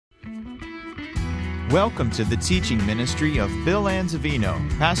Welcome to the teaching ministry of Bill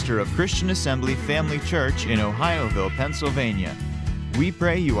Anzavino, pastor of Christian Assembly Family Church in Ohioville, Pennsylvania. We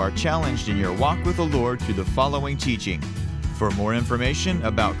pray you are challenged in your walk with the Lord through the following teaching. For more information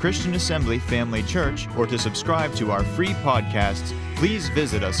about Christian Assembly Family Church or to subscribe to our free podcasts, please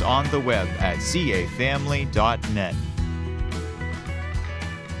visit us on the web at cafamily.net.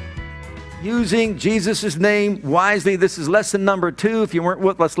 Using Jesus' name wisely. This is lesson number 2. If you weren't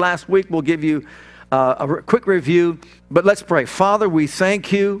with us last week, we'll give you a quick review. But let's pray. Father, we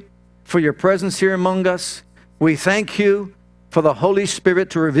thank you for your presence here among us. We thank you for the Holy Spirit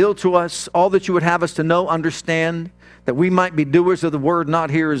to reveal to us all that you would have us to know, understand, that we might be doers of the word, not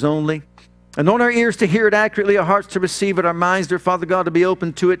hearers only. Anoint our ears to hear it accurately, our hearts to receive it, our minds, dear Father God, to be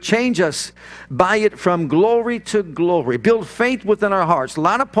open to it. Change us by it from glory to glory. Build faith within our hearts,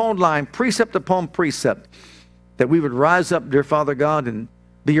 line upon line, precept upon precept, that we would rise up, dear Father God, and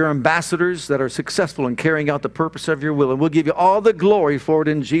be your ambassadors that are successful in carrying out the purpose of your will. And we'll give you all the glory for it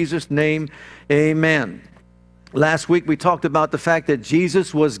in Jesus' name. Amen. Last week we talked about the fact that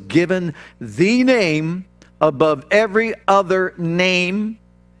Jesus was given the name above every other name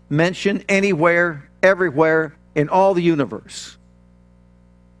mentioned anywhere, everywhere, in all the universe.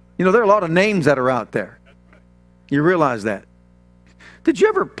 You know, there are a lot of names that are out there. You realize that. Did you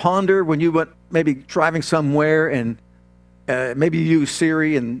ever ponder when you went maybe driving somewhere and maybe you use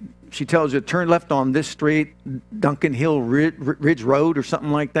Siri and she tells you turn left on this street, Duncan Hill Ridge Road or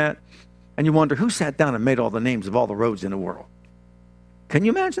something like that, and you wonder who sat down and made all the names of all the roads in the world? Can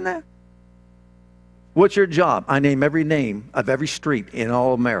you imagine that? What's your job? I name every name of every street in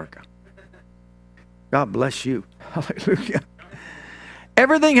all America. God bless you. Hallelujah.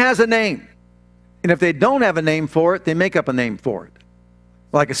 Everything has a name. And if they don't have a name for it, they make up a name for it.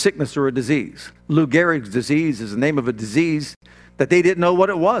 Like a sickness or a disease. Lou Gehrig's disease is the name of a disease that they didn't know what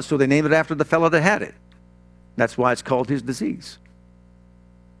it was, so they named it after the fellow that had it. That's why it's called his disease.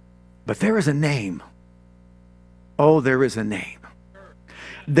 But there is a name. Oh, there is a name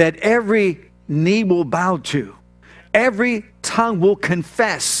that every knee will bow to. Every tongue will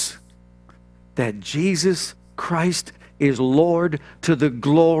confess that Jesus Christ is Lord to the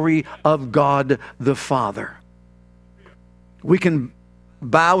glory of God the Father. We can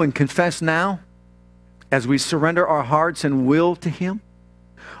bow and confess now as we surrender our hearts and will to Him.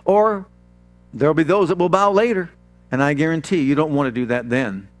 Or there'll be those that will bow later. And I guarantee you don't want to do that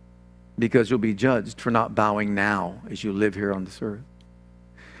then, because you'll be judged for not bowing now as you live here on this earth.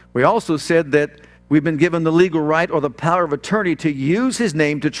 We also said that we've been given the legal right or the power of attorney to use His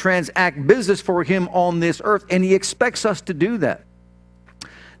name to transact business for Him on this earth, and He expects us to do that.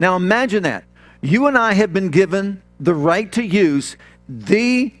 Now imagine that. You and I have been given the right to use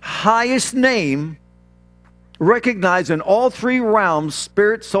the highest name recognized in all 3 realms: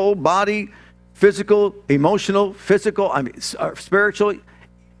 spirit, soul, body, physical, emotional, spiritual,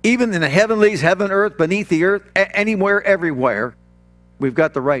 even in the heavenlies, heaven, earth, beneath the earth, anywhere, everywhere. We've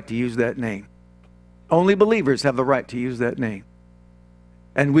got the right to use that name. Only believers have the right to use that name.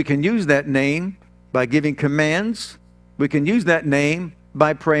 And we can use that name by giving commands. We can use that name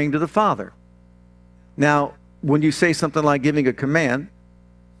by praying to the Father. Now, when you say something like giving a command,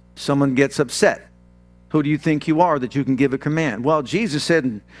 someone gets upset. Who do you think you are that you can give a command? Well, Jesus said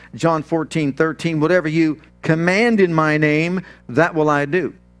in John 14:13, whatever you command in my name, that will I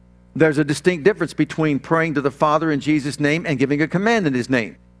do. There's a distinct difference between praying to the Father in Jesus' name and giving a command in His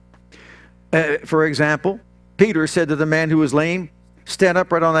name. For example, Peter said to the man who was lame, stand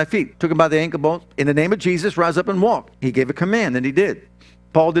upright on thy feet. Took him by the ankle bones. In the name of Jesus, rise up and walk. He gave a command, and he did.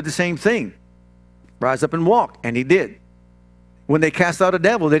 Paul did the same thing. Rise up and walk, and he did. When they cast out a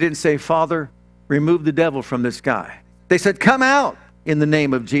devil, they didn't say, Father, remove the devil from this guy. They said, come out in the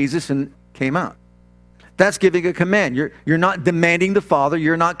name of Jesus, and came out. That's giving a command. You're not demanding the Father.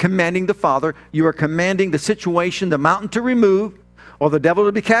 You're not commanding the Father. You are commanding the situation, the mountain to remove, or the devil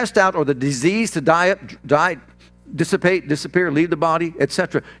to be cast out, or the disease to die, dissipate, disappear, leave the body,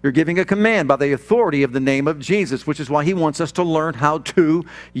 etc. You're giving a command by the authority of the name of Jesus, which is why He wants us to learn how to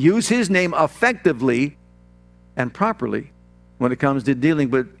use His name effectively and properly when it comes to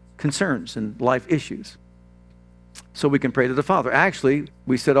dealing with concerns and life issues. So we can pray to the Father. Actually,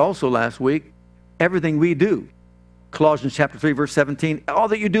 we said also last week, everything we do, Colossians chapter 3, verse 17, all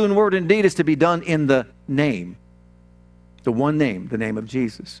that you do in word and deed is to be done in the name. The one name, the name of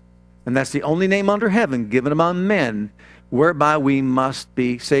Jesus. And that's the only name under heaven given among men whereby we must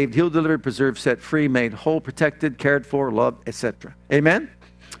be saved, healed, delivered, preserved, set free, made whole, protected, cared for, loved, etc. Amen?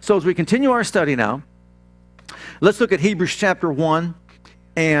 So as we continue our study now, let's look at Hebrews chapter 1.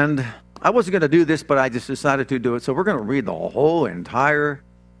 And I wasn't going to do this, but I just decided to do it. So we're going to read the whole entire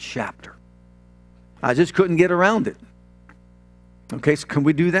chapter. I just couldn't get around it. Okay, so can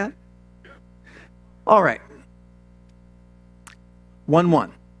we do that? All right.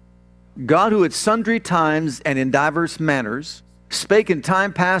 1:1. God, who at sundry times and in divers manners spake in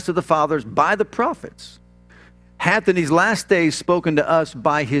time past to the fathers by the prophets, hath in these last days spoken to us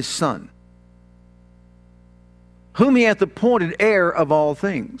by his Son, whom he hath appointed heir of all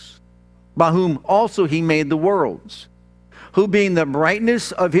things, by whom also he made the worlds, who being the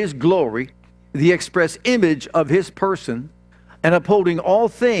brightness of his glory, the express image of his person, and upholding all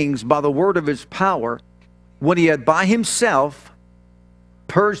things by the word of his power, when he had by himself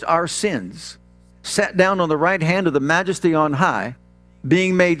purged our sins, sat down on the right hand of the majesty on high,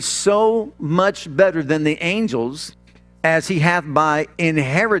 being made so much better than the angels, as he hath by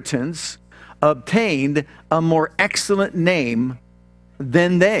inheritance obtained a more excellent name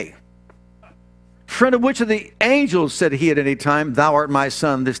than they. Friend, of which of the angels said he at any time, Thou art my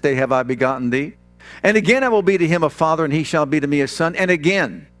son, this day have I begotten thee? And again I will be to him a father, and he shall be to me a son. And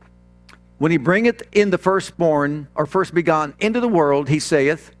again, when he bringeth in the firstborn, or first begotten, into the world, he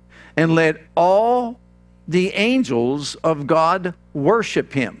saith, And let all the angels of God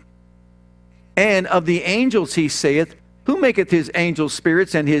worship him. And of the angels he saith, Who maketh his angels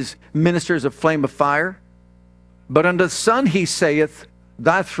spirits, and his ministers a flame of fire? But unto the Son he saith,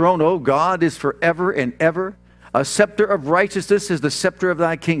 Thy throne, O God, is forever and ever. A scepter of righteousness is the scepter of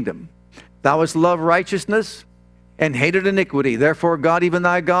thy kingdom. Thou hast loved righteousness and hated iniquity. Therefore God, even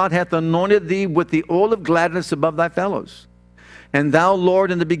thy God, hath anointed thee with the oil of gladness above thy fellows. And thou,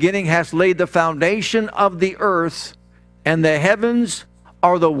 Lord, in the beginning hast laid the foundation of the earth, and the heavens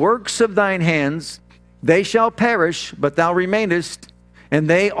are the works of thine hands. They shall perish, but thou remainest, and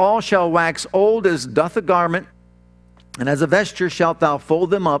they all shall wax old as doth a garment, and as a vesture shalt thou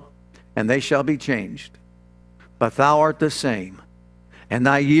fold them up, and they shall be changed. But thou art the same, and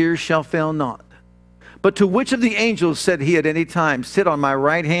thy years shall fail not. But to which of the angels said he at any time, Sit on my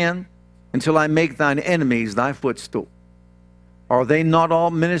right hand, until I make thine enemies thy footstool? Are they not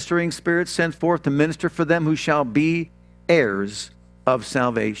all ministering spirits sent forth to minister for them who shall be heirs of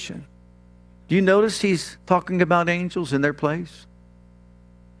salvation? Do you notice he's talking about angels in their place?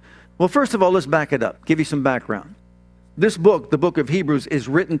 Well, first of all, let's back it up, give you some background. This book, the book of Hebrews, is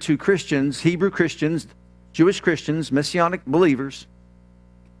written to Christians, Hebrew Christians, Jewish Christians, Messianic believers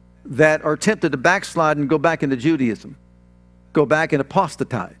that are tempted to backslide and go back into Judaism, go back and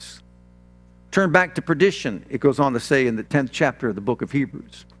apostatize, turn back to perdition, it goes on to say in the 10th chapter of the book of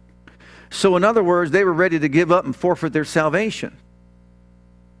Hebrews. So in other words, they were ready to give up and forfeit their salvation,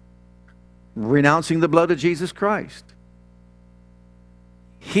 renouncing the blood of Jesus Christ.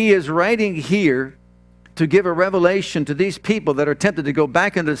 He is writing here to give a revelation to these people that are tempted to go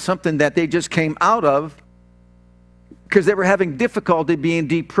back into something that they just came out of because they were having difficulty being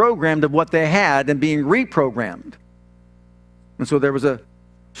deprogrammed of what they had and being reprogrammed. And so there was a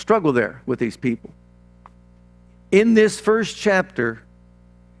struggle there with these people. In this first chapter,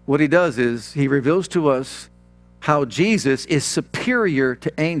 what he does is he reveals to us how Jesus is superior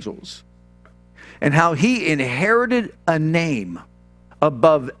to angels and how he inherited a name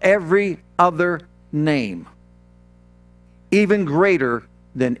above every other name, even greater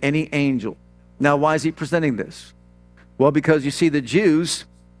than any angel. Now, why is he presenting this? Well, because you see, the Jews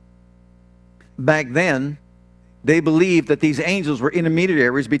back then, they believed that these angels were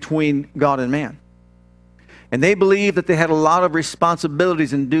intermediaries between God and man. And they believed that they had a lot of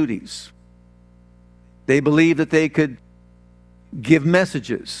responsibilities and duties. They believed that they could give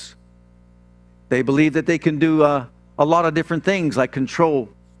messages. They believed that they can do a lot of different things, like control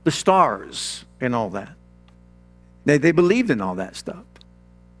the stars and all that. They believed in all that stuff.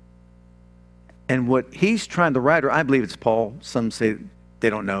 And what he's trying to write, or I believe it's Paul, some say they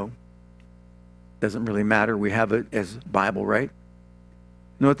don't know. Doesn't really matter. We have it as Bible, right? You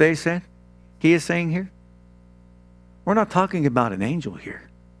know what they said? He is saying here? We're not talking about an angel here.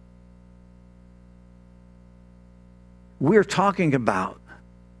 We're talking about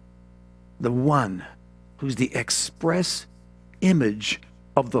the one who's the express image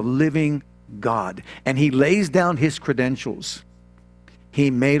of the living God. And he lays down his credentials. He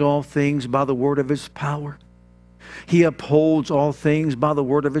made all things by the word of his power. He upholds all things by the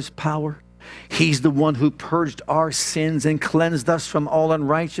word of his power. He's the one who purged our sins and cleansed us from all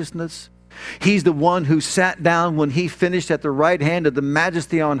unrighteousness. He's the one who sat down when he finished at the right hand of the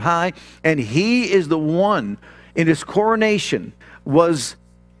majesty on high. And he is the one in his coronation was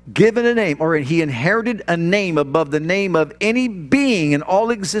given a name, or he inherited a name above the name of any being in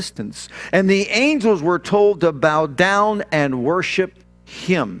all existence. And the angels were told to bow down and worship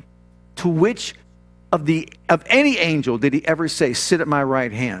him. To which of any angel did he ever say, Sit at my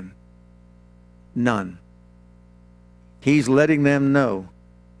right hand? None. He's letting them know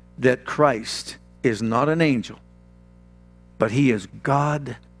that Christ is not an angel, but he is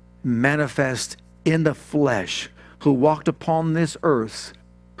God manifest in the flesh, who walked upon this earth,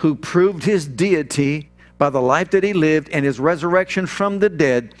 who proved his deity by the life that he lived and his resurrection from the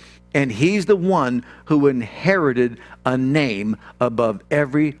dead. And he's the one who inherited a name above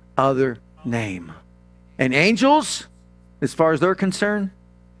every other name. And angels, as far as they're concerned,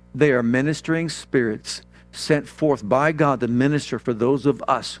 they are ministering spirits sent forth by God to minister for those of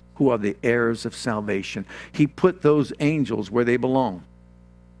us who are the heirs of salvation. He put those angels where they belong,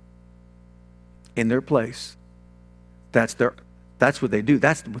 in their place. That's what they do.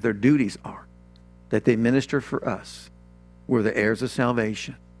 That's what their duties are, that they minister for us. We're the heirs of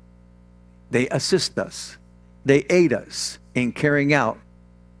salvation. They assist us. They aid us in carrying out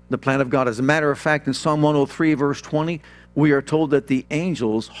the plan of God. As a matter of fact, in Psalm 103, verse 20, we are told that the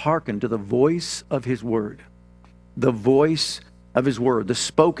angels hearken to the voice of his word. The voice of his word, the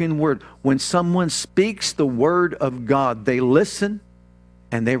spoken word. When someone speaks the word of God, they listen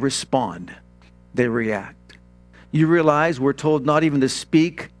and they respond. They react. You realize we're told not even to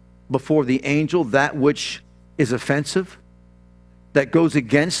speak before the angel that which is offensive, that goes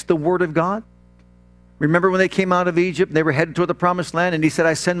against the word of God. Remember when they came out of Egypt, they were headed toward the promised land, and he said,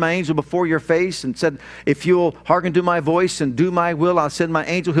 I send my angel before your face, and said, if you'll hearken to my voice and do my will, I'll send my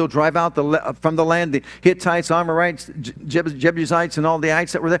angel. He'll drive out from the land the Hittites, Amorites, Jebusites, and all the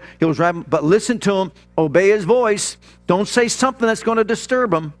ites that were there. He'll drive them, but listen to him, obey his voice. Don't say something that's going to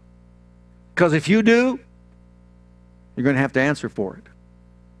disturb him, because if you do, you're going to have to answer for it.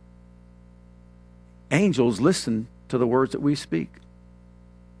 Angels listen to the words that we speak.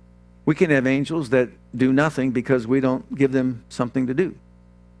 We can have angels that do nothing because we don't give them something to do.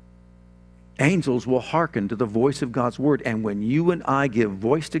 Angels will hearken to the voice of God's word. And when you and I give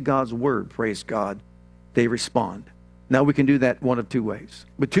voice to God's word, praise God, they respond. Now we can do that one of two ways.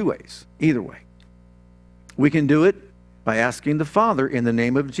 But two ways, either way. We can do it by asking the Father in the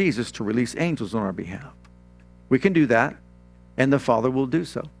name of Jesus to release angels on our behalf. We can do that, and the Father will do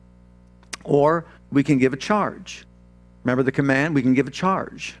so. Or we can give a charge. Remember the command? We can give a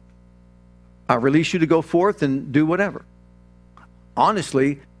charge. I release you to go forth and do whatever.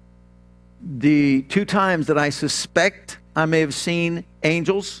 Honestly, the two times that I suspect I may have seen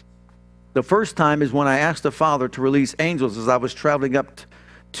angels, the first time is when I asked the Father to release angels as I was traveling up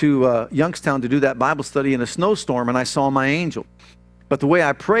to Youngstown to do that Bible study in a snowstorm, and I saw my angel. But the way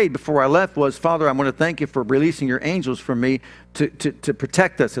I prayed before I left was, Father, I want to thank you for releasing your angels for me to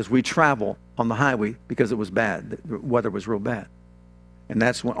protect us as we travel on the highway, because it was bad. The weather was real bad. And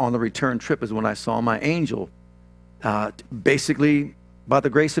that's when, on the return trip, is when I saw my angel, basically by the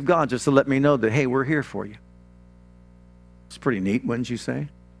grace of God, just to let me know that, hey, we're here for you. It's pretty neat, wouldn't you say?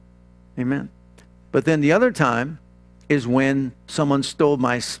 Amen. But then the other time is when someone stole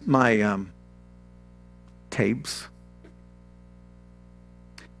my tapes,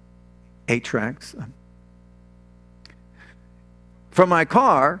 8 tracks, from my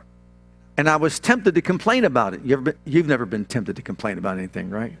car. And I was tempted to complain about it. You've never been tempted to complain about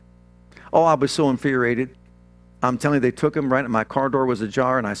anything, right? Oh, I was so infuriated. I'm telling you, they took them right. My car door was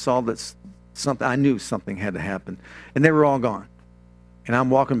ajar, and I saw that something. I knew something had to happen, and they were all gone. And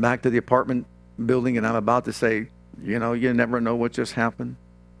I'm walking back to the apartment building, and I'm about to say, you know, you never know what just happened.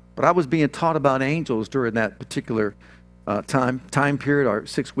 But I was being taught about angels during that particular time period. Our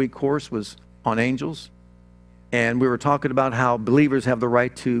 6-week course was on angels. And we were talking about how believers have the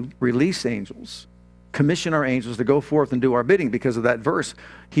right to release angels, commission our angels to go forth and do our bidding because of that verse,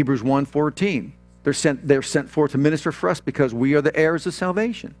 Hebrews 1:14. They're sent forth to minister for us because we are the heirs of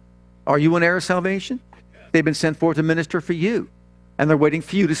salvation. Are you an heir of salvation? They've been sent forth to minister for you. And they're waiting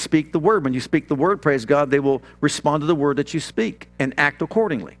for you to speak the word. When you speak the word, praise God, they will respond to the word that you speak and act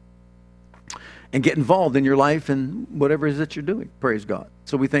accordingly. And get involved in your life and whatever it is that you're doing. Praise God.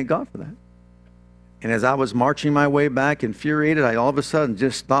 So we thank God for that. And as I was marching my way back, infuriated, I all of a sudden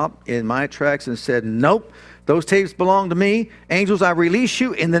just stopped in my tracks and said, nope, those tapes belong to me. Angels, I release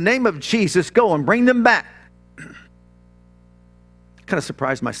you in the name of Jesus. Go and bring them back. Kind of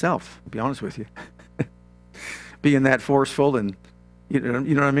surprised myself, to be honest with you. Being that forceful and, you know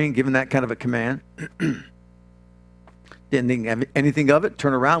what I mean, giving that kind of a command. Didn't think anything of it.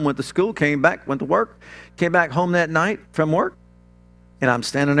 Turned around, went to school, came back, went to work, came back home that night from work. And I'm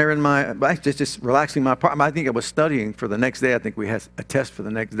standing there in my, just relaxing my apartment. I think I was studying for the next day. I think we had a test for the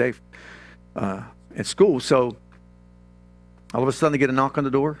next day at school. So all of a sudden I get a knock on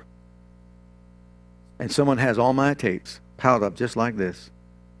the door. And someone has all my tapes piled up just like this.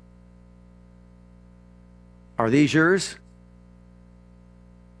 Are these yours?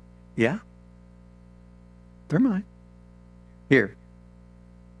 Yeah. They're mine. Here.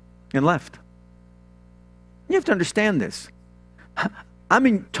 And left. You have to understand this. I'm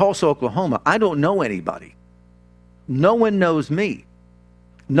in Tulsa, Oklahoma. I don't know anybody. No one knows me.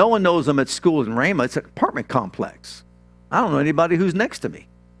 No one knows them at school in Rhema. It's an apartment complex. I don't know anybody who's next to me.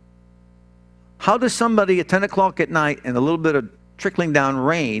 How does somebody at 10 o'clock at night and a little bit of trickling down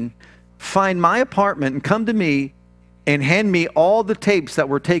rain find my apartment and come to me and hand me all the tapes that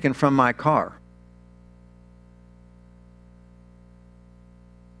were taken from my car?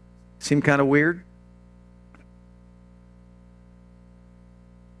 Seem kind of weird?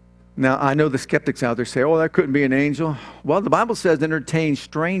 Now, I know the skeptics out there say, oh, that couldn't be an angel. Well, the Bible says entertain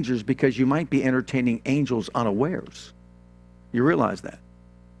strangers because you might be entertaining angels unawares. You realize that?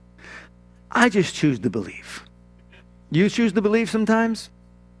 I just choose to believe. You choose to believe sometimes?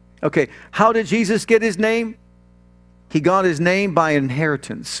 Okay, how did Jesus get his name? He got his name by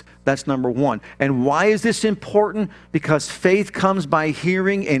inheritance. That's number one. And why is this important? Because faith comes by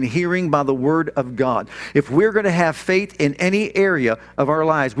hearing, and hearing by the word of God. If we're going to have faith in any area of our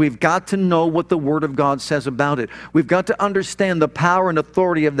lives, we've got to know what the word of God says about it. We've got to understand the power and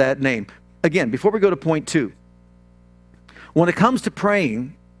authority of that name. Again, before we go to point two, when it comes to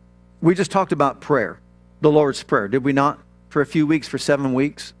praying, we just talked about prayer, the Lord's Prayer, did we not? For a few weeks, for 7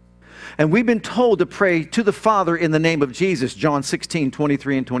 weeks. And we've been told to pray to the Father in the name of Jesus, John 16,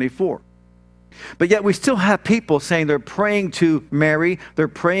 23 and 24. But yet we still have people saying they're praying to Mary, they're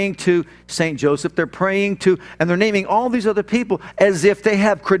praying to St. Joseph, they're praying to, and they're naming all these other people as if they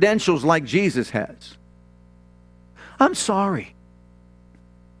have credentials like Jesus has. I'm sorry,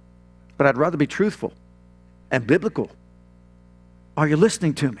 but I'd rather be truthful and biblical. Are you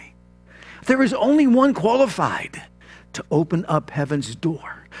listening to me? There is only one qualified to open up heaven's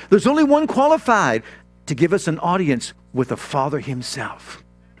door. There's only one qualified to give us an audience with the Father himself.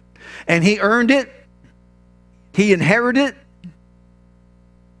 And he earned it. He inherited it.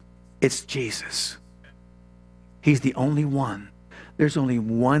 It's Jesus. He's the only one. There's only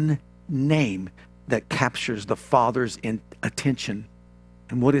one name that captures the Father's attention.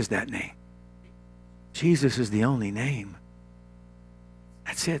 And what is that name? Jesus is the only name.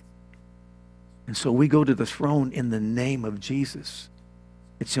 That's it. And so we go to the throne in the name of Jesus.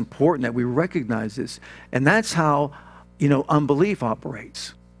 It's important that we recognize this. And that's how, unbelief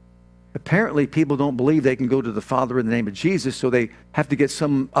operates. Apparently, people don't believe they can go to the Father in the name of Jesus, so they have to get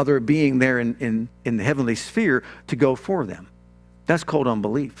some other being there in the heavenly sphere to go for them. That's called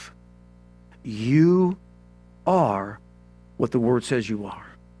unbelief. You are what the Word says you are.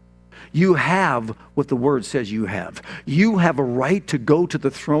 You have what the Word says you have. You have a right to go to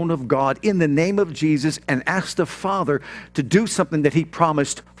the throne of God in the name of Jesus and ask the Father to do something that he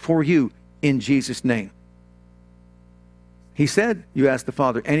promised for you in Jesus' name. He said, you ask the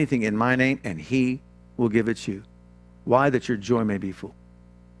Father anything in my name and he will give it to you. Why? That your joy may be full.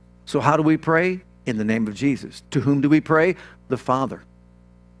 So how do we pray? In the name of Jesus. To whom do we pray? The Father.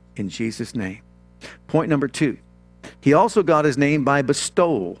 In Jesus' name. Point number two. He also got his name by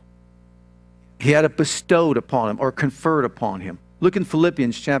bestowal. He had it bestowed upon him or conferred upon him. Look in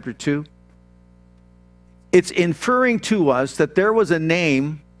Philippians chapter 2. It's inferring to us that there was a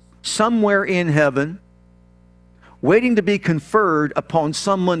name somewhere in heaven waiting to be conferred upon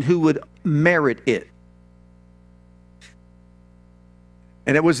someone who would merit it.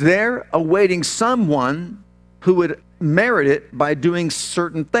 And it was there awaiting someone who would merit it by doing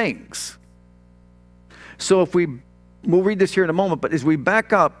certain things. So we'll read this here in a moment, but as we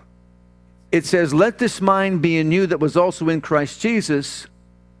back up, it says, let this mind be in you that was also in Christ Jesus,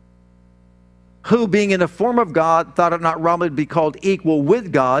 who being in the form of God, thought it not robbery to be called equal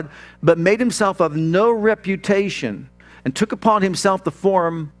with God, but made himself of no reputation, and took upon himself the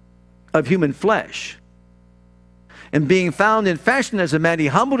form of human flesh. And being found in fashion as a man, he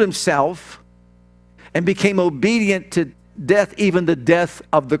humbled himself and became obedient to death, even the death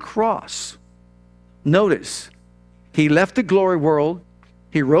of the cross. Notice, he left the glory world,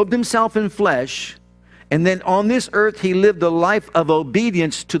 he robed himself in flesh, and then on this earth he lived a life of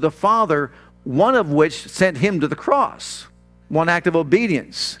obedience to the Father, one of which sent him to the cross. One act of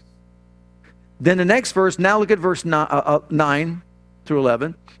obedience. Then the next verse, now look at verse 9 through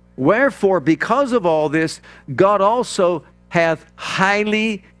 11. Wherefore, because of all this, God also hath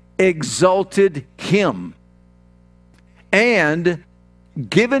highly exalted him, and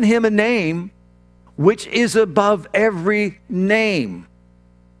given him a name which is above every name,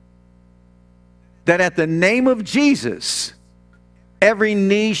 that at the name of Jesus, every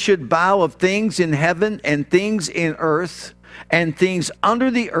knee should bow of things in heaven and things in earth and things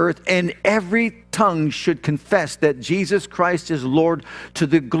under the earth, and every tongue should confess that Jesus Christ is Lord, to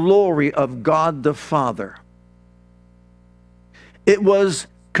the glory of God the Father. It was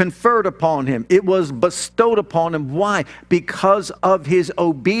conferred upon him. It was bestowed upon him. Why? Because of his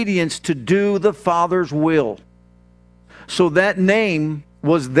obedience to do the Father's will. So that name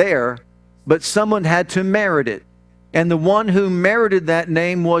was there, but someone had to merit it. And the one who merited that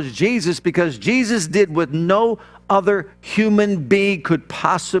name was Jesus, because Jesus did what no other human being could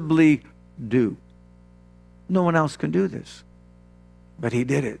possibly do. No one else can do this, but he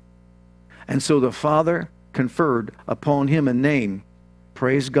did it. And so the Father conferred upon him a name,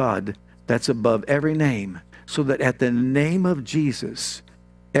 praise God, that's above every name, so that at the name of Jesus,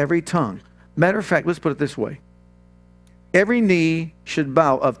 every tongue, matter of fact, let's put it this way, every knee should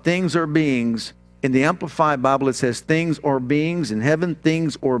bow of things or beings. In the Amplified Bible, it says things or beings in heaven,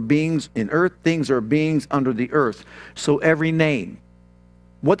 things or beings in earth, things or beings under the earth. So every name.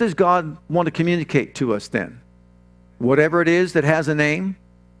 What does God want to communicate to us then? Whatever it is that has a name,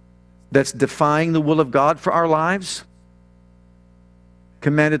 that's defying the will of God for our lives,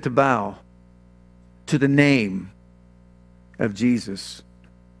 commanded to bow to the name of Jesus.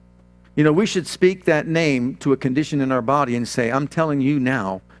 You know, we should speak that name to a condition in our body and say, I'm telling you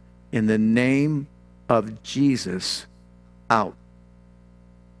now, in the name of Jesus, out.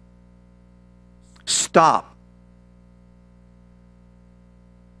 Stop.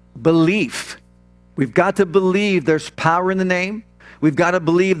 Belief. We've got to believe there's power in the name. We've got to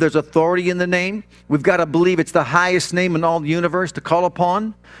believe there's authority in the name. We've got to believe it's the highest name in all the universe to call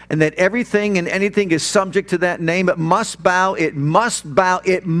upon, and that everything and anything is subject to that name. It must bow, it must bow,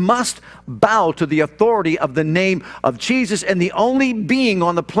 it must bow to the authority of the name of Jesus. And the only being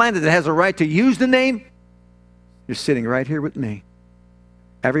on the planet that has a right to use the name, you're sitting right here with me.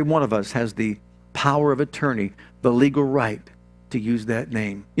 Every one of us has the power of attorney, the legal right to use that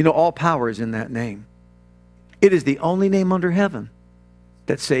name. You know, all power is in that name. It is the only name under heaven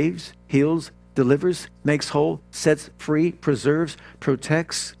that saves, heals, delivers, makes whole, sets free, preserves,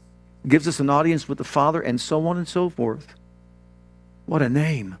 protects, gives us an audience with the Father, and so on and so forth. What a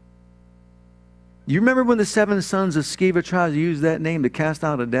name. You remember when the 7 sons of Sceva tried to use that name to cast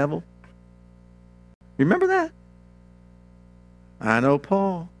out a devil? You remember that? I know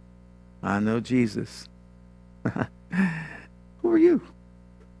Paul. I know Jesus. Who are you?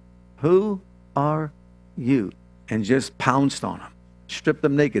 Who are you? And just pounced on them. Stripped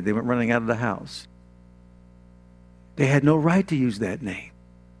them naked. They went running out of the house. They had no right to use that name.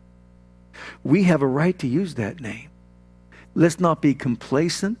 We have a right to use that name. Let's not be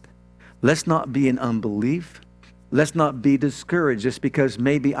complacent. Let's not be in unbelief. Let's not be discouraged just because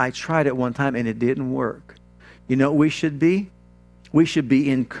maybe I tried it one time and it didn't work. You know what we should be? We should be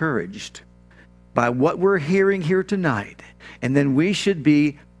encouraged by what we're hearing here tonight. And then we should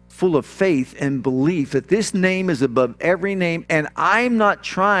be full of faith and belief that this name is above every name. And I'm not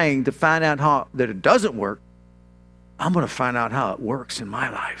trying to find out how that it doesn't work. I'm going to find out how it works in my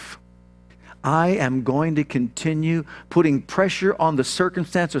life. I am going to continue putting pressure on the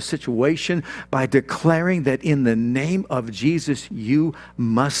circumstance or situation by declaring that in the name of Jesus, you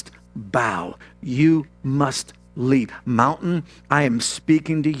must bow. You must leave. Mountain, I am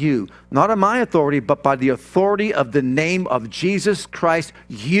speaking to you, not on my authority, but by the authority of the name of Jesus Christ.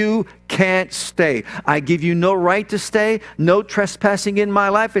 You can't stay. I give you no right to stay, no trespassing in my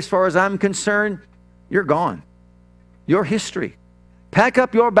life. As far as I'm concerned, you're gone. Your history. Pack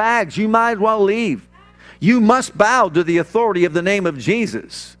up your bags. You might as well leave. You must bow to the authority of the name of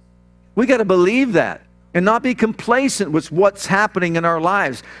Jesus. We got to believe that and not be complacent with what's happening in our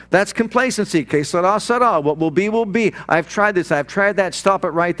lives. That's complacency. Que sera, sera. What will be, will be. I've tried this. I've tried that. Stop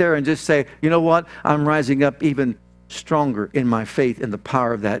it right there and just say, you know what? I'm rising up even stronger in my faith in the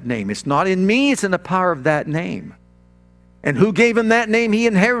power of that name. It's not in me. It's in the power of that name. And who gave him that name? He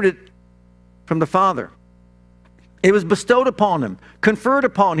inherited from the Father. It was bestowed upon him, conferred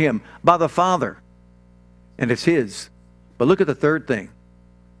upon him by the Father. And it's his. But look at the third thing.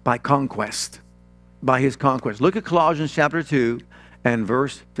 By conquest. By his conquest. Look at Colossians chapter 2 and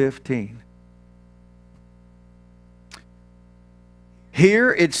verse 15.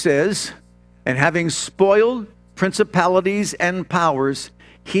 Here it says, and having spoiled principalities and powers,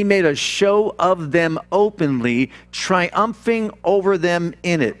 he made a show of them openly, triumphing over them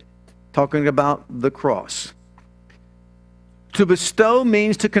in it. Talking about the cross. To bestow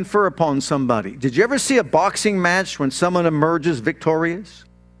means to confer upon somebody. Did you ever see a boxing match when someone emerges victorious?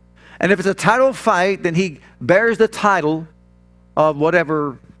 And if it's a title fight, then he bears the title of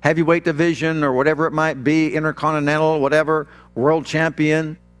whatever heavyweight division or whatever it might be, intercontinental, whatever, world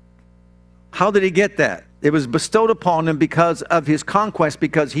champion. How did he get that? It was bestowed upon him because of his conquest,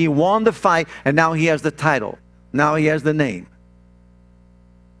 because he won the fight, and now he has the title. Now he has the name.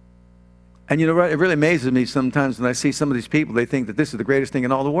 And you know what? It really amazes me sometimes when I see some of these people, they think that this is the greatest thing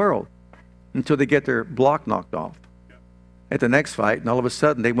in all the world until they get their block knocked off at the next fight, and all of a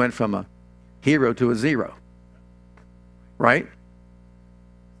sudden they went from a hero to a zero. Right?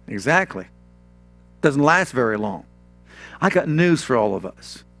 Exactly. Doesn't last very long. I got news for all of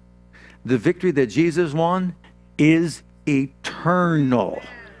us. The victory that Jesus won is eternal.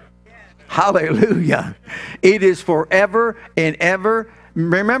 Hallelujah. It is forever and ever.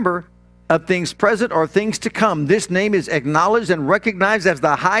 Remember, of things present or things to come. This name is acknowledged and recognized as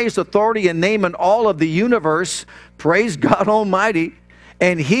the highest authority and name in all of the universe. Praise God Almighty.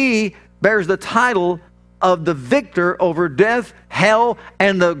 And He bears the title of the victor over death, hell,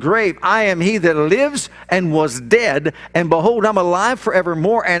 and the grave. I am He that lives and was dead, and behold, I'm alive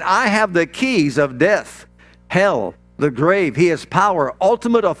forevermore, and I have the keys of death, hell, the grave. He has power,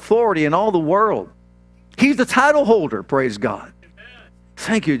 ultimate authority in all the world. He's the title holder, praise God.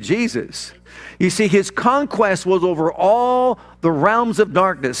 Thank you, Jesus. You see, His conquest was over all the realms of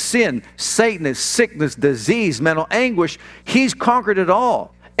darkness, sin, Satan, sickness, disease, mental anguish. He's conquered it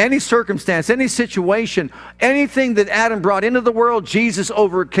all. Any circumstance, any situation, anything that Adam brought into the world, Jesus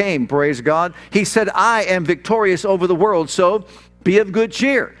overcame, praise God. He said, I am victorious over the world, so be of good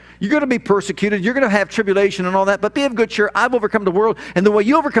cheer. You're going to be persecuted, you're going to have tribulation and all that, but be of good cheer. I've overcome the world, and the way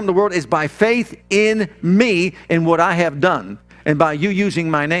you overcome the world is by faith in me and what I have done, and by you using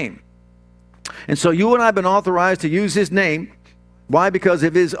my name. And so you and I have been authorized to use His name. Why? Because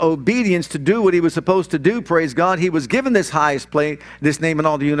of His obedience to do what He was supposed to do, praise God. He was given this highest place, this name in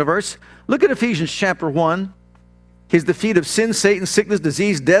all the universe. Look at Ephesians chapter 1. His defeat of sin, Satan, sickness,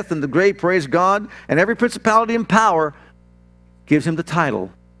 disease, death, and the grave, praise God. And every principality and power gives Him the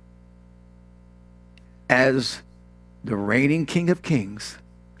title as the reigning King of Kings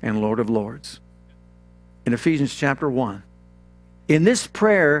and Lord of Lords. In Ephesians chapter 1. In this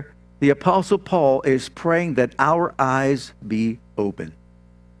prayer, the Apostle Paul is praying that our eyes be open.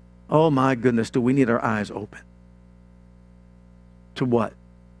 Oh my goodness, do we need our eyes open? To what?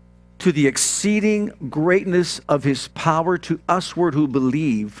 To the exceeding greatness of His power to usward who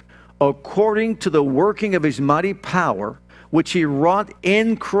believe, according to the working of His mighty power, which He wrought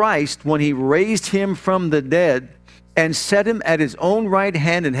in Christ when He raised Him from the dead and set Him at His own right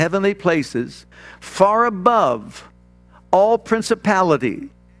hand in heavenly places, far above all principality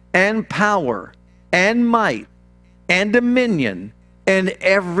and power and might and dominion and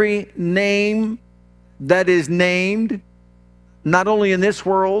every name that is named, not only in this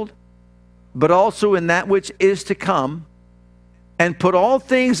world, but also in that which is to come, and put all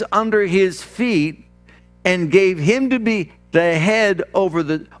things under His feet, and gave Him to be the head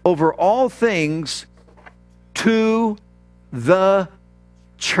over all things to the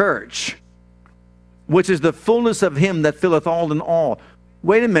church, which is the fullness of Him that filleth all in all.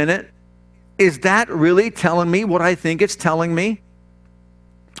 Wait a minute. Is that really telling me what I think it's telling me?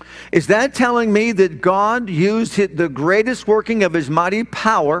 Is that telling me that God used the greatest working of His mighty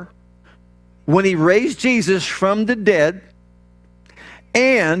power when He raised Jesus from the dead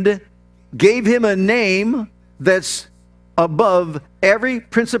and gave Him a name that's above every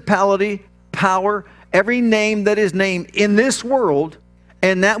principality, power, every name that is named in this world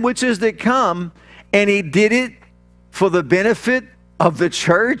and that which is to come, and He did it for the benefit of the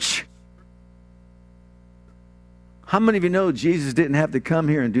church? How many of you know Jesus didn't have to come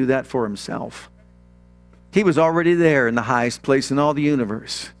here and do that for Himself? He was already there in the highest place in all the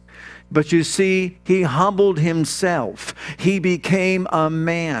universe. But you see, He humbled Himself. He became a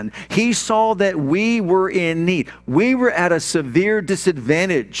man. He saw that we were in need. We were at a severe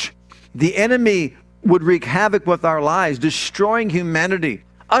disadvantage. The enemy would wreak havoc with our lives, destroying humanity,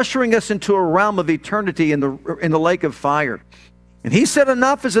 ushering us into a realm of eternity in the lake of fire. And He said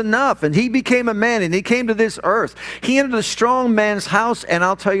enough is enough, and He became a man, and He came to this earth. He entered a strong man's house, and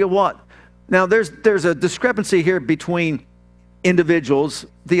I'll tell you what. Now, there's a discrepancy here between individuals,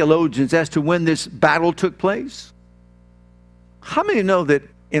 theologians, as to when this battle took place. How many know that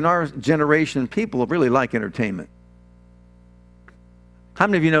in our generation, people really like entertainment? How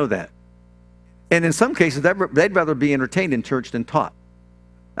many of you know that? And in some cases, they'd rather be entertained in church than taught.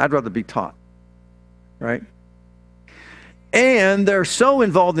 I'd rather be taught, right? And they're so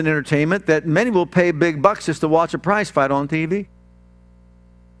involved in entertainment that many will pay big bucks just to watch a prize fight on TV.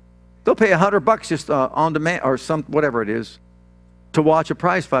 They'll pay $100 just on demand or whatever it is to watch a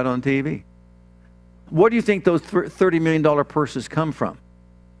prize fight on TV. Where do you think those $30 million purses come from?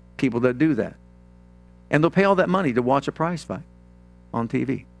 People that do that. And they'll pay all that money to watch a prize fight on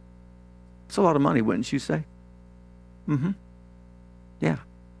TV. It's a lot of money, wouldn't you say? Mm-hmm. Yeah.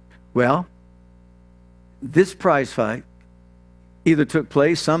 Well, this prize fight either took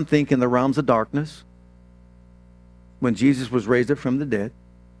place, some think in the realms of darkness, when Jesus was raised up from the dead.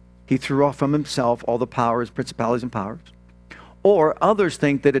 He threw off from himself all the powers, principalities, and powers. Or others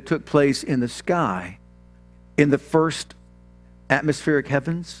think that it took place in the sky, in the first atmospheric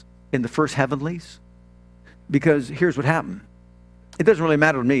heavens, in the first heavenlies. Because here's what happened. It doesn't really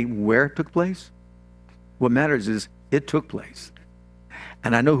matter to me where it took place. What matters is it took place.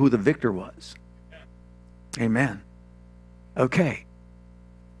 And I know who the victor was. Amen. Okay.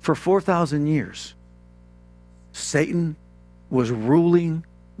 For 4,000 years, Satan was ruling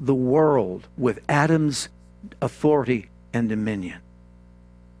the world with Adam's authority and dominion.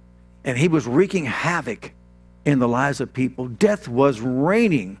 And he was wreaking havoc in the lives of people. Death was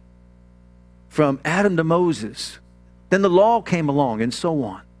reigning from Adam to Moses. Then the law came along and so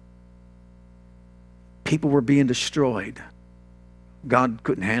on. People were being destroyed. God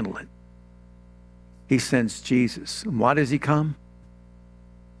couldn't handle it. He sends Jesus. And why does he come?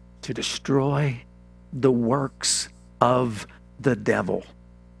 To destroy the works of the devil.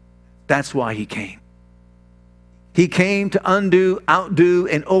 That's why he came. He came to undo, outdo,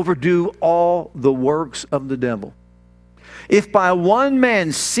 and overdo all the works of the devil. If by one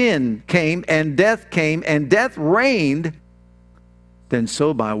man sin came, and death reigned, then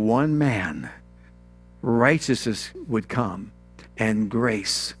so by one man righteousness would come, and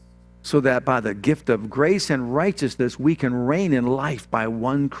grace, so that by the gift of grace and righteousness we can reign in life by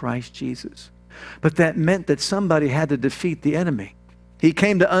one Christ Jesus. But that meant that somebody had to defeat the enemy. He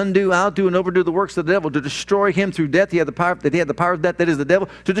came to undo, outdo, and overdo the works of the devil, to destroy him through death. He had the power of death, that is the devil,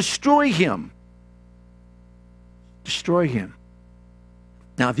 to destroy him. Destroy him.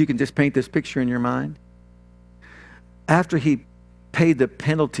 Now, if you can just paint this picture in your mind. After he paid the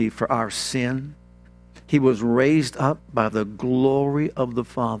penalty for our sin, he was raised up by the glory of the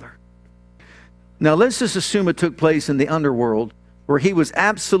Father. Now, let's just assume it took place in the underworld, where he was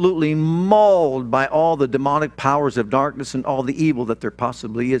absolutely mauled by all the demonic powers of darkness and all the evil that there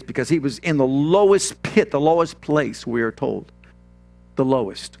possibly is, because he was in the lowest pit, the lowest place, we are told. The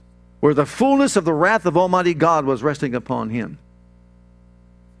lowest. Where the fullness of the wrath of Almighty God was resting upon him.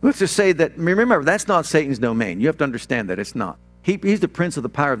 Let's just say that, remember, that's not Satan's domain. You have to understand that it's not. He's the prince of the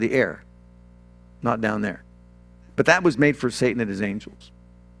power of the air. Not down there. But that was made for Satan and his angels.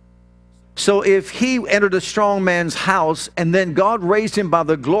 So if he entered a strong man's house and then God raised him by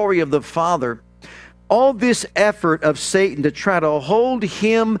the glory of the Father, all this effort of Satan to try to hold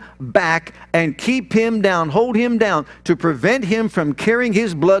him back and keep him down, hold him down, to prevent him from carrying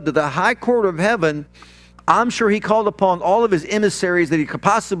his blood to the high court of heaven, I'm sure he called upon all of his emissaries that he could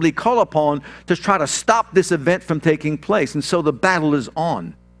possibly call upon to try to stop this event from taking place. And so the battle is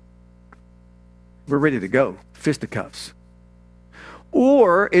on. We're ready to go. Fisticuffs.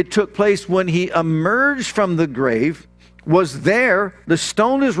 Or it took place when he emerged from the grave, was there, the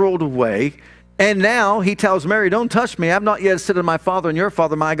stone is rolled away, and now he tells Mary, don't touch me. I've not yet ascended my Father and your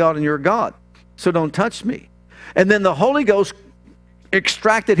Father, my God and your God. So don't touch me. And then the Holy Ghost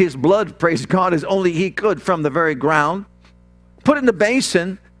extracted his blood, praise God, as only he could from the very ground, put it in the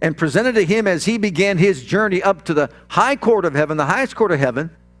basin, and presented to him as he began his journey up to the high court of heaven, the highest court of heaven.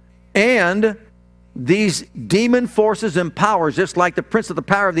 And these demon forces and powers, just like the prince of the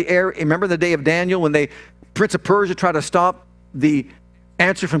power of the air, remember the day of Daniel when Prince of Persia tried to stop the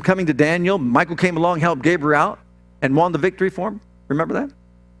answer from coming to Daniel? Michael came along, helped Gabriel out, and won the victory for him. Remember that?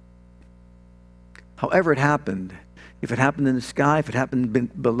 However it happened, if it happened in the sky, if it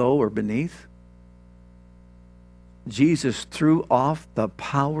happened below or beneath, Jesus threw off the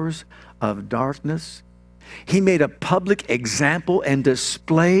powers of darkness. He made a public example and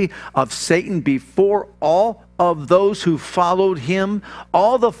display of Satan before all of those who followed him.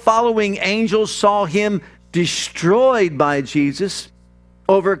 All the following angels saw him destroyed by Jesus,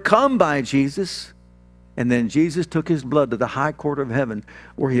 overcome by Jesus. And then Jesus took his blood to the high court of heaven,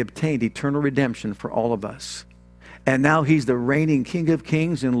 where he obtained eternal redemption for all of us. And now he's the reigning King of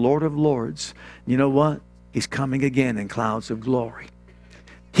Kings and Lord of Lords. You know what? He's coming again in clouds of glory.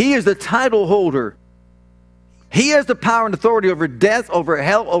 He is the title holder. He has the power and authority over death, over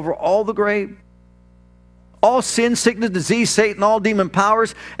hell, over all the grave. All sin, sickness, disease, Satan, all demon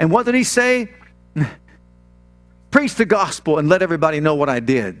powers. And what did he say? Preach the gospel and let everybody know what I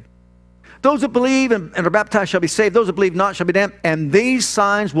did. Those that believe and are baptized shall be saved. Those that believe not shall be damned. And these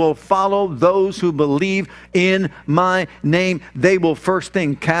signs will follow those who believe in my name. They will first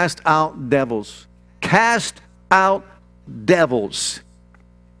thing cast out devils. Cast out devils.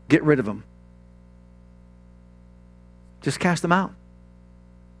 Get rid of them. Just cast them out.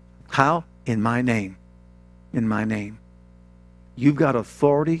 How? In my name. In my name. You've got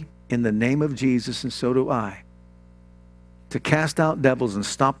authority in the name of Jesus, and so do I. to cast out devils and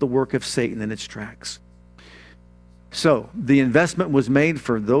stop the work of Satan in its tracks. So the investment was made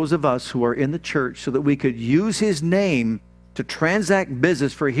for those of us who are in the church so that we could use his name to transact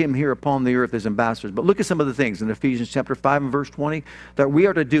business for him here upon the earth as ambassadors. But look at some of the things in Ephesians chapter 5 and verse 20 that we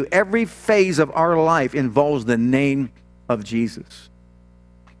are to do. Every phase of our life involves the name of Jesus.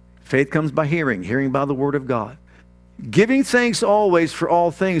 Faith comes by hearing, hearing by the word of God. Giving thanks always for all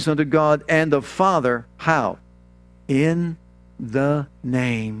things unto God and the Father. How? In the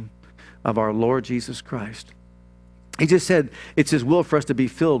name of our Lord Jesus Christ. He just said it's his will for us to be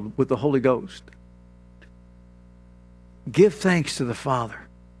filled with the Holy Ghost. Give thanks to the Father.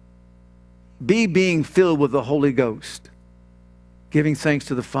 Be being filled with the Holy Ghost. Giving thanks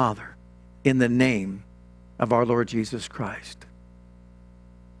to the Father in the name of our Lord Jesus Christ.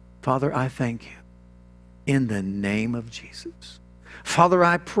 Father, I thank you in the name of Jesus. Father,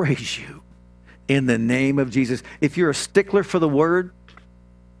 I praise you in the name of Jesus. If you're a stickler for the word,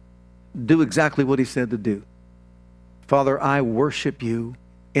 do exactly what he said to do. Father, I worship you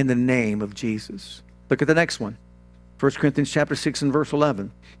in the name of Jesus. Look at the next one. 1 Corinthians chapter 6 and verse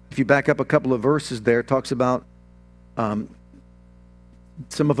 11. If you back up a couple of verses there, it talks about some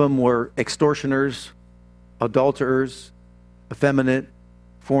of them were extortioners, adulterers, effeminate,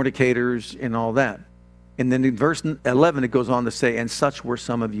 fornicators, and all that. And then in verse 11 it goes on to say, and such were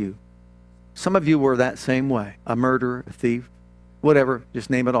some of you. Some of you were that same way. A murderer, a thief, whatever, just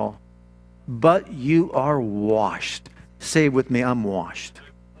name it all. But you are washed. Say with me, I'm washed.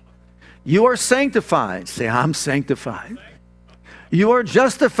 You are sanctified. Say, I'm sanctified. You are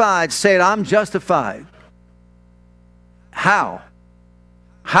justified. Say it, I'm justified. How?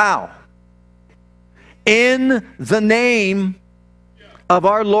 How? In the name of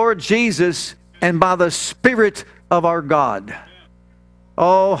our Lord Jesus and by the Spirit of our God.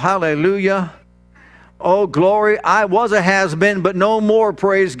 Oh, hallelujah. Oh, glory. I was a has-been, but no more,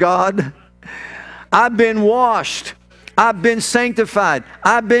 praise God. I've been washed. I've been sanctified.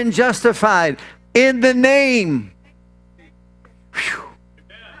 I've been justified in the name. Whew.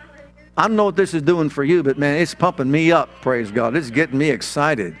 I don't know what this is doing for you, but man, it's pumping me up, praise God. It's getting me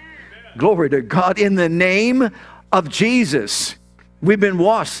excited. Glory to God. In the name of Jesus, we've been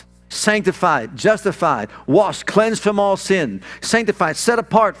washed, sanctified, justified, washed, cleansed from all sin, sanctified, set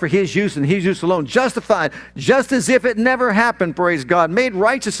apart for his use and his use alone, justified, just as if it never happened, praise God, made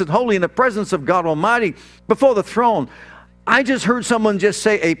righteous and holy in the presence of God Almighty before the throne. I just heard someone just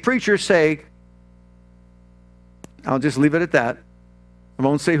say, a preacher say, I'll just leave it at that. I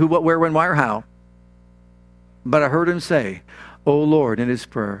won't say who, what, where, when, why, or how. But I heard him say, oh Lord, in his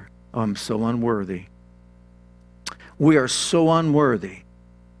prayer, I'm so unworthy. We are so unworthy.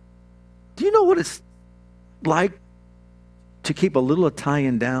 Do you know what it's like to keep a little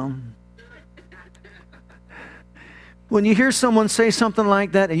Italian down? When you hear someone say something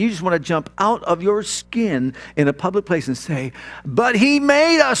like that and you just want to jump out of your skin in a public place and say, but he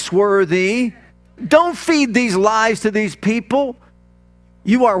made us worthy. Don't feed these lies to these people.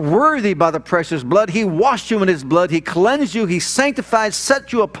 You are worthy by the precious blood. He washed you in his blood. He cleansed you. He sanctified,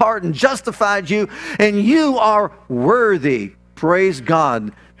 set you apart, and justified you. And you are worthy, praise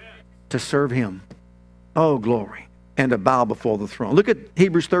God, to serve him. Oh, glory. And to bow before the throne. Look at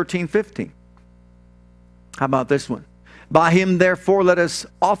Hebrews 13:15. How about this one? By him, therefore, let us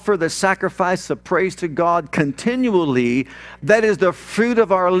offer the sacrifice of praise to God continually. That is the fruit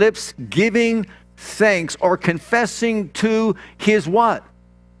of our lips, giving thanks or confessing to his what?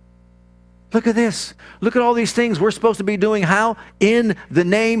 Look at this. Look at all these things we're supposed to be doing. How? In the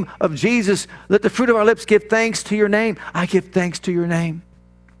name of Jesus. Let the fruit of our lips give thanks to your name. I give thanks to your name.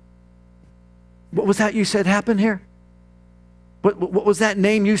 What was that you said happened here? What was that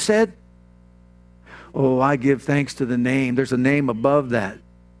name you said? Oh, I give thanks to the name. There's a name above that.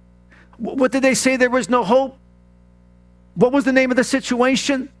 What did they say? There was no hope? What was the name of the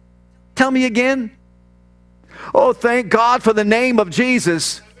situation? Tell me again. Oh, thank God for the name of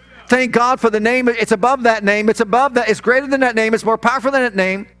Jesus. Thank God for the name. It's above that name. It's above that. It's greater than that name. It's more powerful than that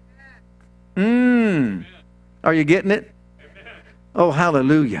name. Are you getting it? Oh,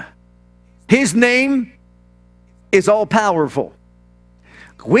 hallelujah. His name is all powerful.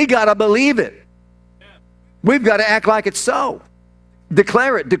 We got to believe it. We've got to act like it's so.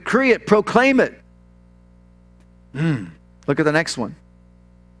 Declare it, decree it, proclaim it. Look at the next one.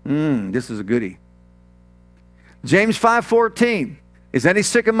 This is a goodie. James 5:14. Is any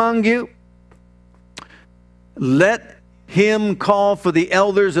sick among you? Let him call for the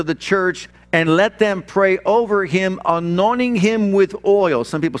elders of the church and let them pray over him, anointing him with oil.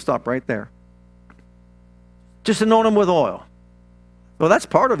 Some people stop right there. Just anoint him with oil. Well, that's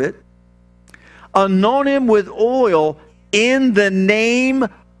part of it. Anoint him with oil In the name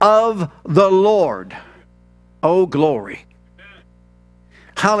of the Lord. Oh, glory.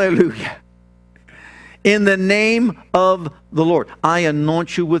 Hallelujah. In the name of the Lord. I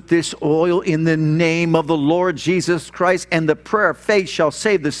anoint you with this oil in the name of the Lord Jesus Christ, and the prayer of faith shall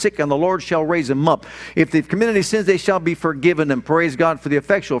save the sick, and the Lord shall raise him up. If they've committed any sins, they shall be forgiven. And praise God for the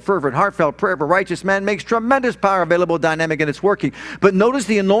effectual, fervent, heartfelt prayer of a righteous man makes tremendous power available, dynamic, and it's working. But notice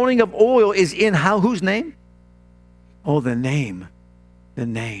the anointing of oil is in whose name? Oh, the name. The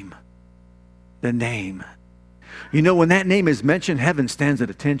name. The name. You know, when that name is mentioned, heaven stands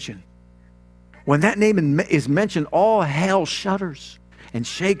at attention. When that name is mentioned, all hell shudders and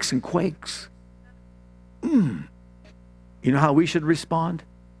shakes and quakes. You know how we should respond?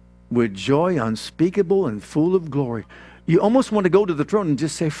 With joy unspeakable and full of glory. You almost want to go to the throne and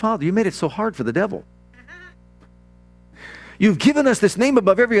just say, Father, you made it so hard for the devil. You've given us this name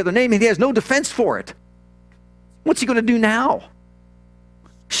above every other name, and he has no defense for it. What's he going to do now?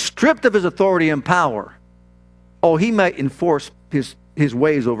 Stripped of his authority and power. Oh, he might enforce his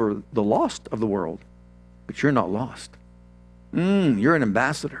ways over the lost of the world, but you're not lost. You're an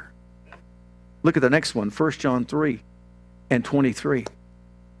ambassador. Look at the next one, 1 John 3 and 23.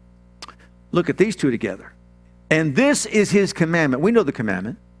 Look at these two together. And this is his commandment. We know the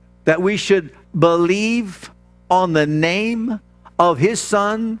commandment, that we should believe on the name of his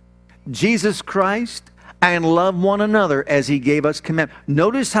Son, Jesus Christ, and love one another as he gave us commandment.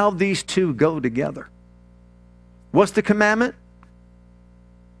 Notice how these two go together. What's the commandment?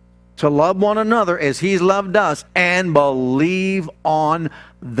 To love one another as he's loved us and believe on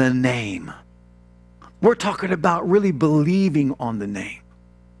the name. We're talking about really believing on the name.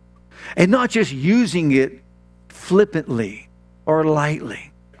 And not just using it flippantly or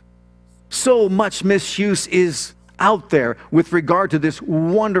lightly. So much misuse is out there with regard to this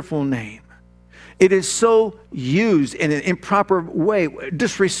wonderful name. It is so used in an improper way,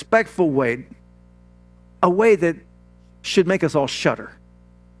 disrespectful way, a way that should make us all shudder.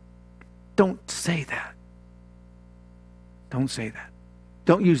 Don't say that. Don't say that.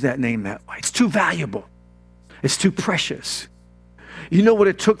 Don't use that name that way. It's too valuable. It's too precious. You know what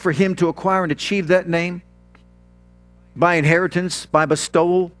it took for him to acquire and achieve that name? By inheritance, by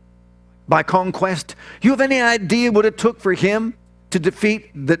bestowal, by conquest. You have any idea what it took for him to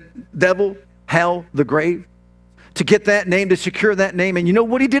defeat the devil, hell, the grave? To get that name, to secure that name. And you know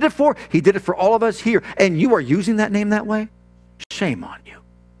what he did it for? He did it for all of us here. And you are using that name that way? Shame on you.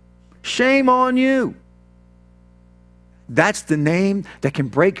 Shame on you. That's the name that can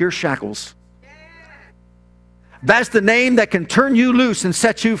break your shackles. That's the name that can turn you loose and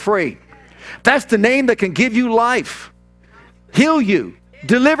set you free. That's the name that can give you life, heal you,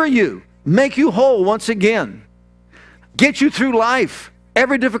 deliver you, make you whole once again, get you through life,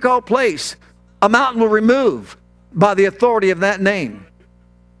 every difficult place. A mountain will remove by the authority of that name.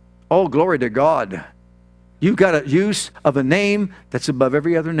 Oh, glory to God. You've got a use of a name that's above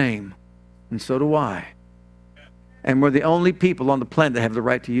every other name. And so do I. And we're the only people on the planet that have the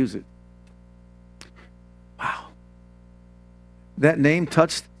right to use it. Wow. That name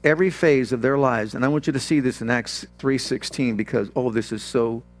touched every phase of their lives. And I want you to see this in Acts 3:16 because, oh, this is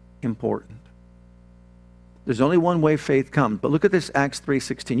so important. There's only one way faith comes. But look at this Acts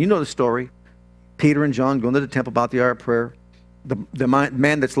 3:16. You know the story. Peter and John going to the temple about the hour of prayer. The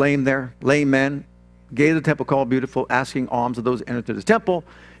man that's lame there, lame man, gave the temple call beautiful, asking alms of those who entered the temple.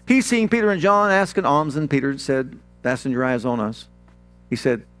 He's seeing Peter and John asking alms, and Peter said, fasten your eyes on us. He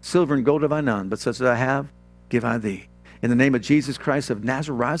said, silver and gold have I none, but such as I have, give I thee. In the name of Jesus Christ of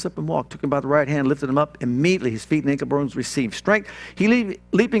Nazareth, rise up and walk. Took him by the right hand, lifted him up. Immediately his feet and ankle bones received strength. He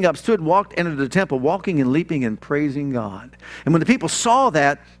leaping up, stood, walked, entered the temple, walking and leaping and praising God. And when the people saw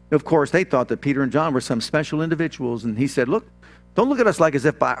that, of course, they thought that Peter and John were some special individuals. And he said, look, don't look at us like as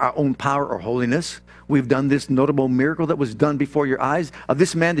if by our own power or holiness we've done this notable miracle that was done before your eyes of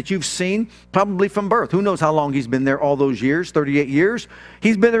this man that you've seen probably from birth. Who knows how long he's been there all those years, 38 years.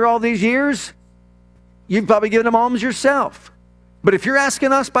 He's been there all these years. You've probably given him alms yourself. But if you're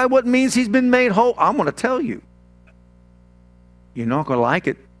asking us by what means he's been made whole, I'm going to tell you. You're not going to like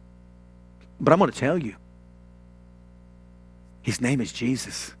it, but I'm going to tell you. His name is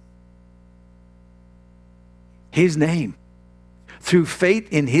Jesus. His name. Through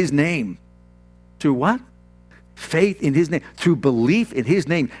faith in his name. Through what? Faith in his name. Through belief in his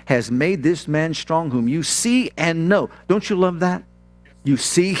name has made this man strong whom you see and know. Don't you love that? You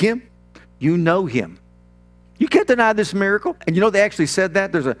see him. You know him. You can't deny this miracle. And you know they actually said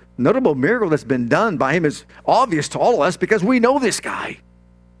that. There's a notable miracle that's been done by him. It's obvious to all of us because we know this guy.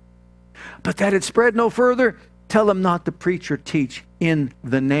 But that it spread no further, tell him not to preach or teach in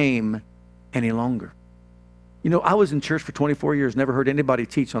the name any longer. You know, I was in church for 24 years, never heard anybody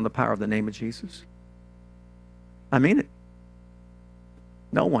teach on the power of the name of Jesus. I mean it.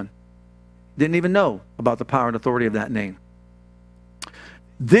 No one. Didn't even know about the power and authority of that name.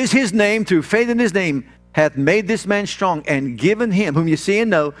 This his name, through faith in his name, hath made this man strong, and given him, whom you see and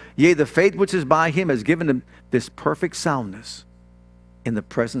know, yea, the faith which is by him has given him this perfect soundness in the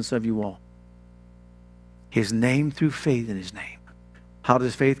presence of you all. His name through faith in his name. How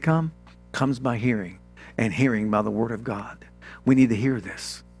does faith come? Comes by hearing, and hearing by the word of God. We need to hear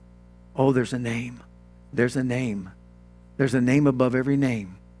this. Oh, there's a name. There's a name. There's a name above every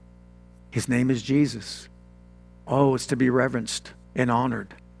name. His name is Jesus. Oh, it's to be reverenced and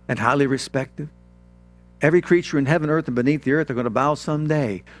honored and highly respected. Every creature in heaven, earth, and beneath the earth are going to bow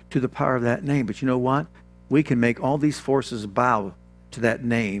someday to the power of that name. But you know what? We can make all these forces bow to that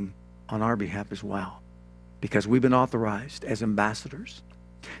name on our behalf as well, because we've been authorized as ambassadors.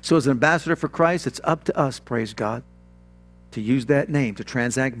 So as an ambassador for Christ, it's up to us, praise God, to use that name to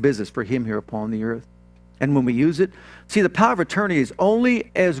transact business for him here upon the earth. And when we use it, see, the power of attorney is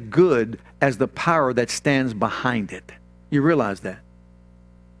only as good as the power that stands behind it. You realize that?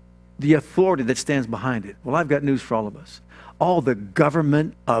 The authority that stands behind it. Well, I've got news for all of us. All the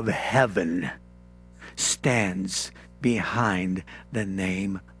government of heaven stands behind the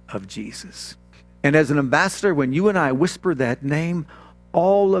name of Jesus. And as an ambassador, when you and I whisper that name,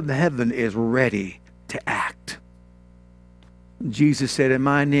 all of heaven is ready to act. Jesus said, in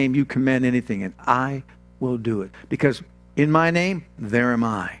my name you command anything, and I will do it. Because in my name, there am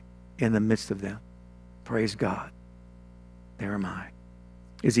I in the midst of them. Praise God. There am I.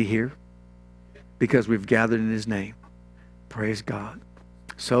 Is he here? Because we've gathered in his name. Praise God.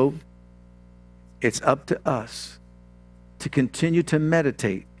 So, it's up to us to continue to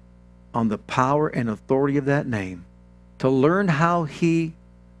meditate on the power and authority of that name, to learn how he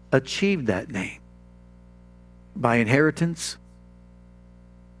achieved that name. By inheritance,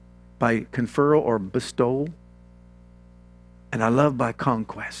 by conferral or bestowal, and I love by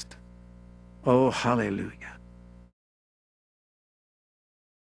conquest. Oh, hallelujah.